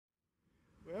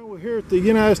We're here at the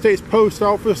United States Post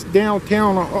Office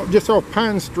downtown, just off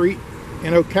Pine Street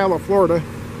in Ocala, Florida.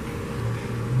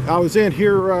 I was in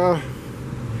here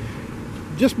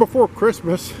just before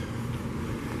Christmas,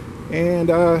 and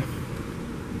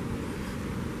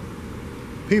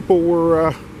people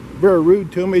were very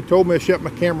rude to me. Told me to shut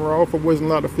my camera off. I wasn't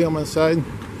allowed to film inside.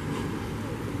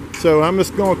 So I'm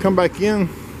just going to come back in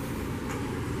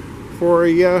for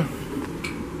a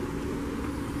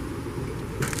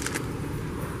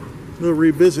little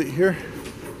revisit here.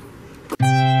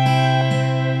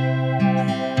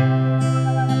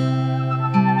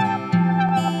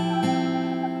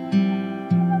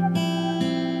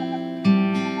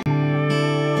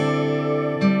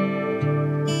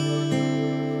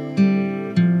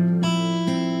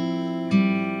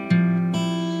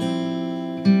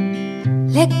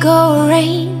 Let go,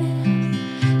 rain.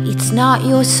 It's not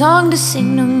your song to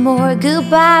sing no more.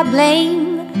 Goodbye, blame.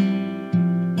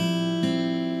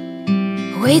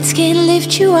 Weights can't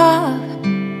lift you up,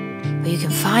 but you can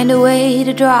find a way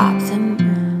to drop them.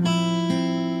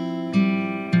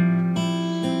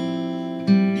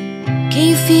 Can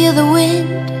you feel the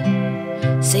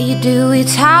wind? Say you do,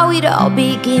 it's how it all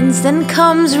begins. Then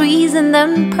comes reason,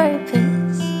 then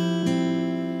purpose.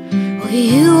 Well,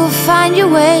 you will find your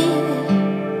way.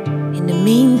 In the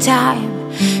meantime,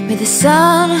 may the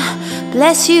sun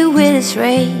bless you with its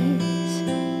rays.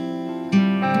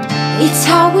 It's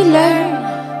how we learn.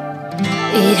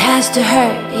 It has to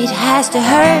hurt, it has to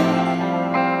hurt.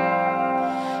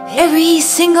 Every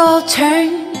single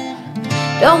turn.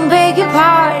 Don't beg your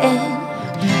pardon.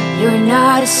 You're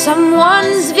not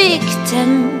someone's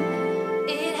victim.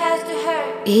 It has to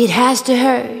hurt, it has to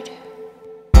hurt.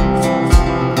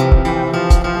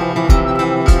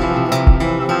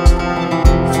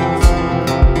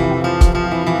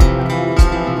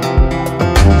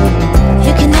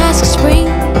 You can ask spring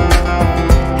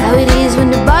how it is when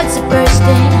the buds are bursting.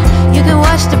 You can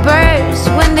watch the birds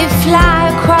when they fly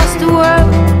across the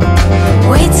world.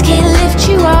 Weights can't lift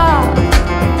you up,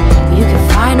 you can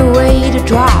find a way to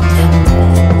drop them.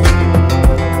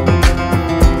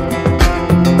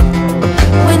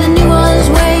 When the new ones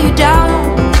weigh you down,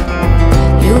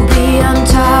 you'll be on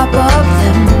top of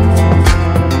them.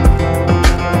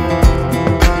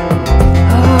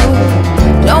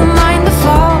 Oh, don't mind the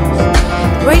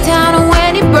falls, break down and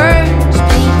when it burns.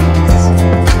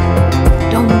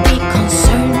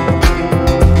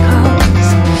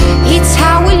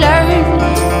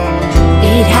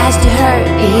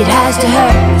 It has to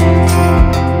hurt.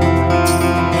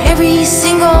 Every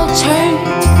single turn.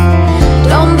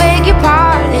 Don't beg your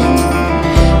pardon.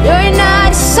 You're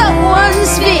not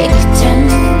someone's victim.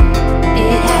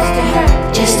 It has to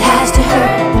hurt, just has to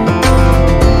hurt.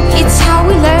 It's how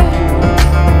we learn.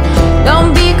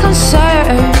 Don't be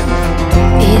concerned.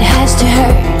 It has to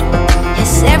hurt.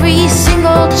 Yes, every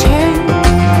single turn.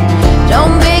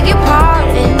 Don't beg your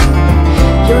pardon.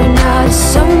 You're not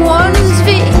someone